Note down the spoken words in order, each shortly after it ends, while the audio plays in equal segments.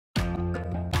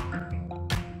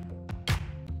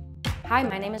Hi,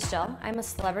 my name is Jill. I'm a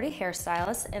celebrity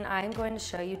hairstylist and I'm going to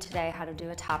show you today how to do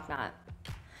a top knot.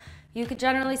 You could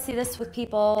generally see this with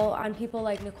people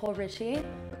like Nicole Richie.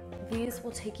 These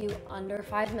will take you under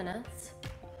 5 minutes.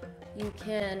 You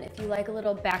can, if you like a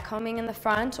little back combing in the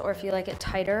front or if you like it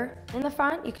tighter in the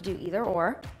front, you could do either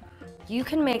or. You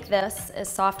can make this as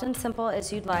soft and simple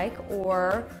as you'd like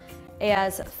or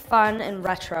as fun and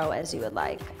retro as you would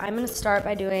like. I'm going to start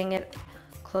by doing it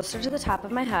closer to the top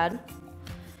of my head.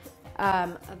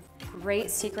 A great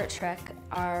secret trick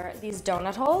are these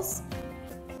donut holes.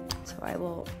 So I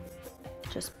will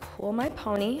just pull my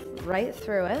pony right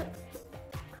through it.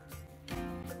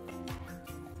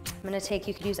 I'm going to take,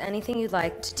 you could use anything you'd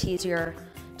like to tease your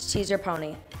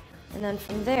pony. And then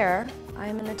from there,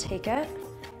 I'm going to take it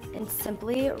and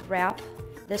simply wrap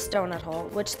this donut hole,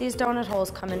 which these donut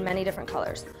holes come in many different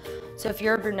colors. So if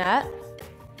you're a brunette,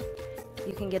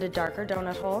 you can get a darker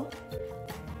donut hole.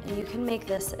 And you can make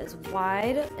this as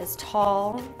wide, as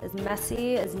tall, as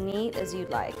messy, as neat as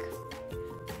you'd like.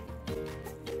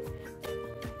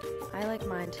 I like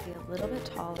mine to be a little bit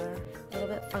taller, a little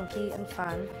bit funky and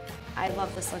fun. I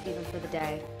love this look even for the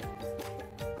day.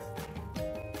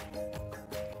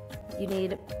 You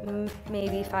need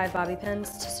maybe 5 bobby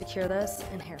pins to secure this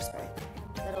and hairspray.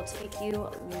 That'll take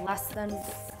you less than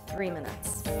 3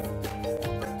 minutes.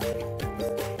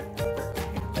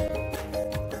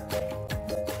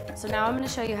 So now I'm going to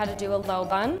show you how to do a low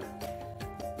bun.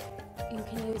 You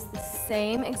can use the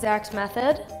same exact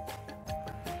method,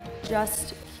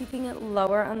 just keeping it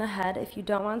lower on the head. If you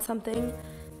don't want something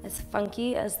as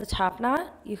funky as the top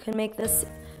knot, you can make this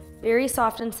very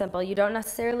soft and simple. You don't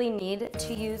necessarily need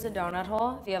to use a donut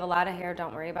hole. If you have a lot of hair,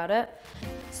 don't worry about it.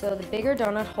 So the bigger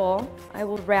donut hole, I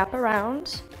will wrap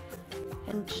around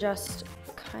and just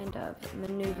kind of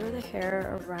maneuver the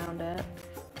hair around it,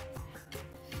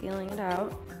 feeling it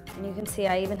out. And you can see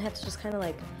I even had to just kind of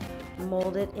like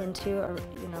mold it into,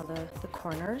 the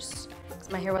corners.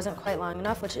 Because my hair wasn't quite long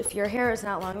enough, which if your hair is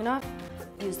not long enough,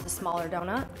 use the smaller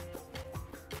donut.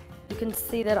 You can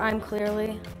see that I'm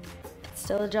clearly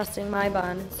still adjusting my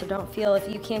bun, so don't feel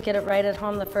if you can't get it right at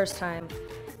home the first time.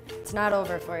 It's not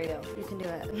over for you. You can do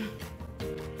it.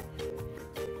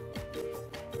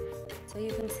 So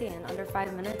you can see in under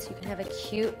 5 minutes you can have a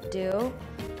cute do.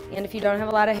 And if you don't have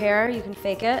a lot of hair, you can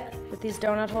fake it with these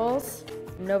donut holes.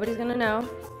 Nobody's gonna know.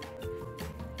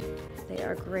 They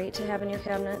are great to have in your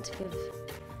cabinet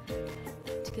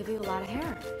to give you a lot of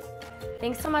hair.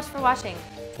 Thanks so much for watching.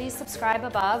 Please subscribe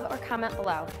above or comment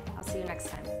below. I'll see you next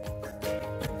time.